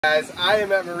Guys, I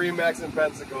am at MarineMax in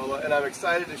Pensacola, and I'm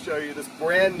excited to show you this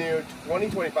brand new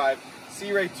 2025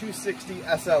 Sea Ray 260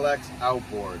 SLX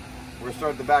outboard. We're going to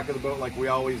start at the back of the boat like we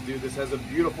always do. This has a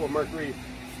beautiful Mercury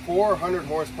 400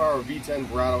 horsepower V10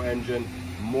 Bravado engine.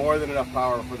 More than enough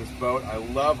power for this boat. I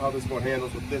love how this boat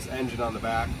handles with this engine on the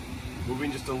back.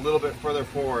 Moving just a little bit further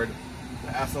forward,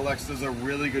 the SLX does a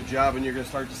really good job, and you're going to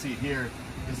start to see here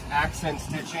this accent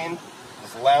stitching.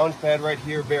 This lounge pad right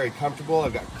here, very comfortable.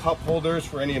 I've got cup holders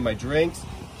for any of my drinks.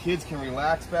 Kids can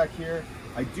relax back here.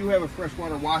 I do have a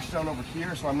freshwater washdown over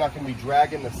here, so I'm not going to be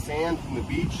dragging the sand from the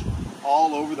beach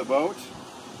all over the boat.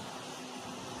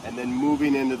 And then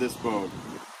moving into this boat.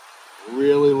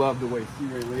 Really love the way Sea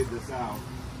Ray laid this out.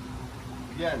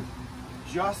 Again,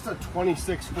 just a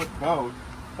 26-foot boat,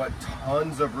 but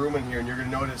tons of room in here, and you're going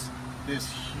to notice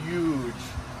this huge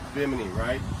bimini,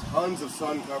 right? Tons of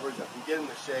sun coverage. I can get in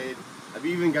the shade. I've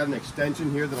even got an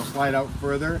extension here that'll slide out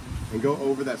further and go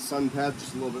over that sun pad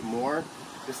just a little bit more.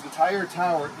 This entire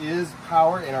tower is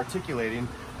powered and articulating.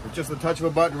 With just the touch of a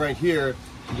button right here,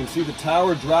 you can see the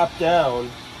tower drop down,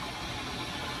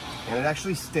 and it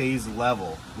actually stays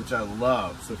level, which I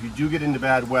love. So if you do get into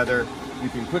bad weather, you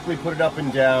can quickly put it up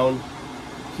and down,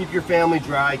 keep your family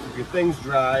dry, keep your things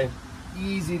dry,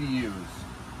 easy to use.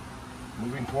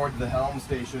 Moving toward the helm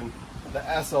station, the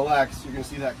SLX, you're going to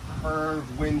see that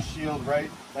curved windshield,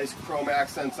 right? Nice chrome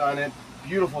accents on it.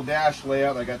 Beautiful dash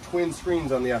layout. I got twin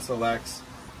screens on the SLX.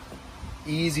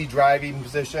 Easy driving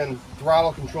position.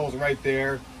 Throttle controls right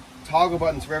there. Toggle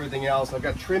buttons for everything else. I've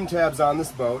got trim tabs on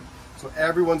this boat, so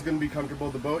everyone's going to be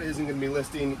comfortable. The boat isn't going to be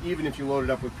listing, even if you load it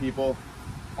up with people.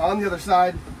 On the other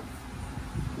side,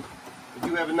 we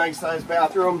do have a nice sized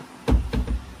bathroom.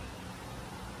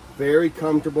 Very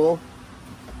comfortable.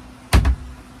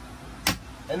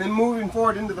 And then moving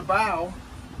forward into the bow,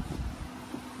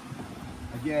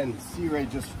 again, Sea Ray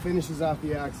just finishes off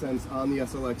the accents on the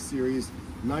SLX series.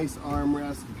 Nice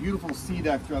armrest, beautiful sea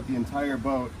deck throughout the entire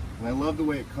boat, and I love the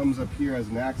way it comes up here as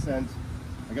an accent.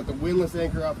 I got the windlass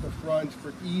anchor up the front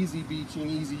for easy beaching,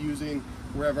 easy using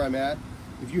wherever I'm at.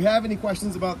 If you have any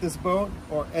questions about this boat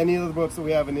or any of the boats that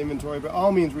we have in inventory, by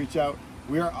all means reach out.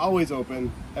 We are always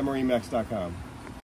open at MarineMax.com.